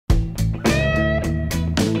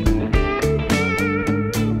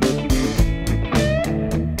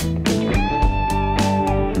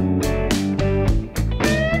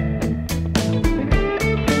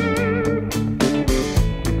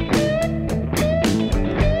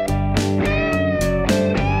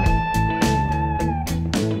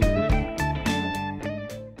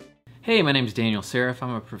Hey, my name is Daniel Seriff.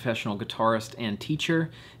 I'm a professional guitarist and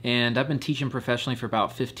teacher, and I've been teaching professionally for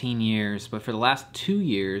about 15 years, but for the last 2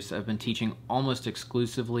 years I've been teaching almost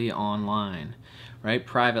exclusively online, right?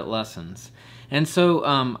 Private lessons. And so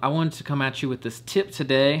I wanted to come at you with this tip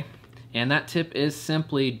today, and that tip is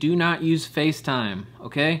simply do not use Facetime,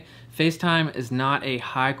 okay? Facetime is not a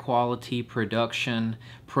high quality production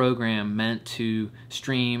program meant to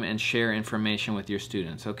stream and share information with your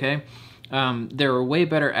students, okay? There are way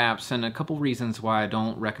better apps, and a couple reasons why I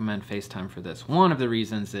don't recommend Facetime for this. One of the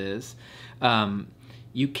reasons is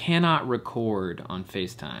you cannot record on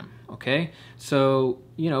Facetime, okay? So,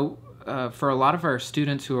 for a lot of our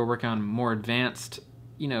students who are working on more advanced,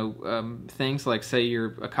 things like, say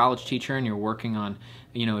you're a college teacher and you're working on,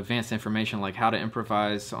 advanced information like how to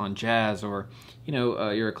improvise on jazz, or,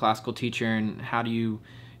 you're a classical teacher and how do you,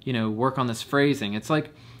 work on this phrasing. It's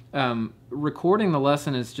like, recording the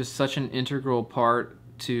lesson is just such an integral part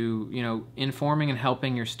to, informing and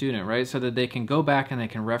helping your student, right? So that they can go back and they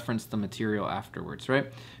can reference the material afterwards,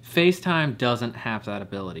 right? Facetime doesn't have that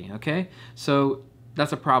ability, okay? So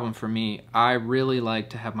that's a problem for me. I really like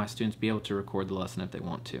to have my students be able to record the lesson if they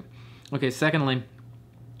want to. Okay, secondly,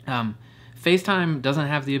 Facetime doesn't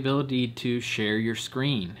have the ability to share your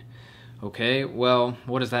screen. Okay, well,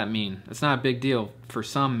 what does that mean? It's not a big deal for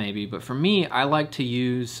some maybe, but for me, I like to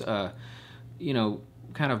use,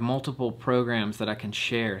 kind of multiple programs that I can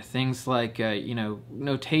share. Things like,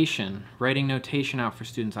 notation, writing notation out for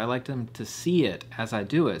students. I like them to see it as I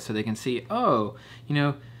do it so they can see, oh,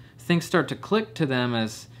 things start to click to them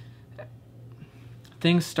as,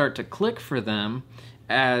 things start to click for them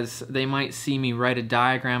as they might see me write a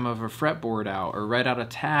diagram of a fretboard out, or write out a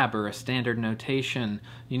tab or a standard notation,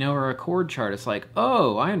 or a chord chart. It's like,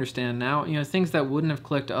 oh, I understand now, things that wouldn't have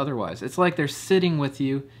clicked otherwise. It's like they're sitting with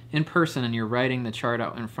you in person and you're writing the chart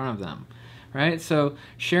out in front of them, right? So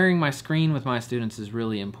sharing my screen with my students is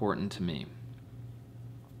really important to me.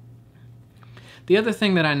 The other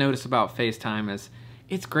thing that I notice about Facetime is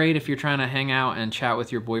it's great if you're trying to hang out and chat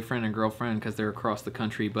with your boyfriend and girlfriend because they're across the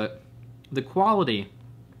country, but the quality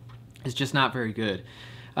is just not very good.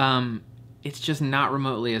 It's just not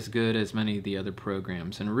remotely as good as many of the other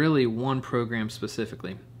programs, and really one program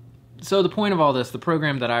specifically. So the point of all this, the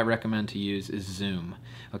program that I recommend to use is Zoom.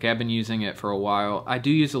 Okay, I've been using it for a while. I do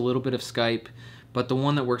use a little bit of Skype, but the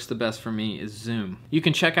one that works the best for me is Zoom. You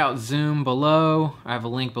can check out Zoom below. I have a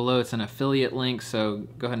link below. It's an affiliate link, so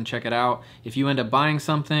go ahead and check it out. If you end up buying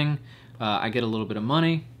something, I get a little bit of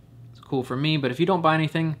money. It's cool for me, but if you don't buy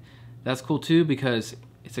anything, that's cool too, because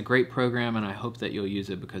it's a great program and I hope that you'll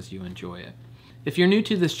use it because you enjoy it. If you're new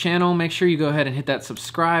to this channel, make sure you go ahead and hit that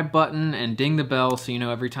subscribe button and ding the bell so you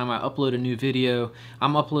know every time I upload a new video.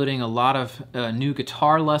 I'm uploading a lot of new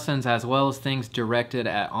guitar lessons as well as things directed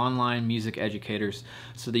at online music educators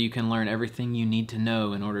so that you can learn everything you need to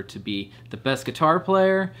know in order to be the best guitar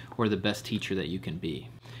player or the best teacher that you can be.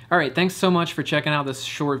 Alright, thanks so much for checking out this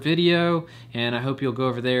short video, and I hope you'll go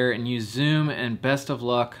over there and use Zoom, and best of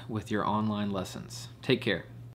luck with your online lessons. Take care.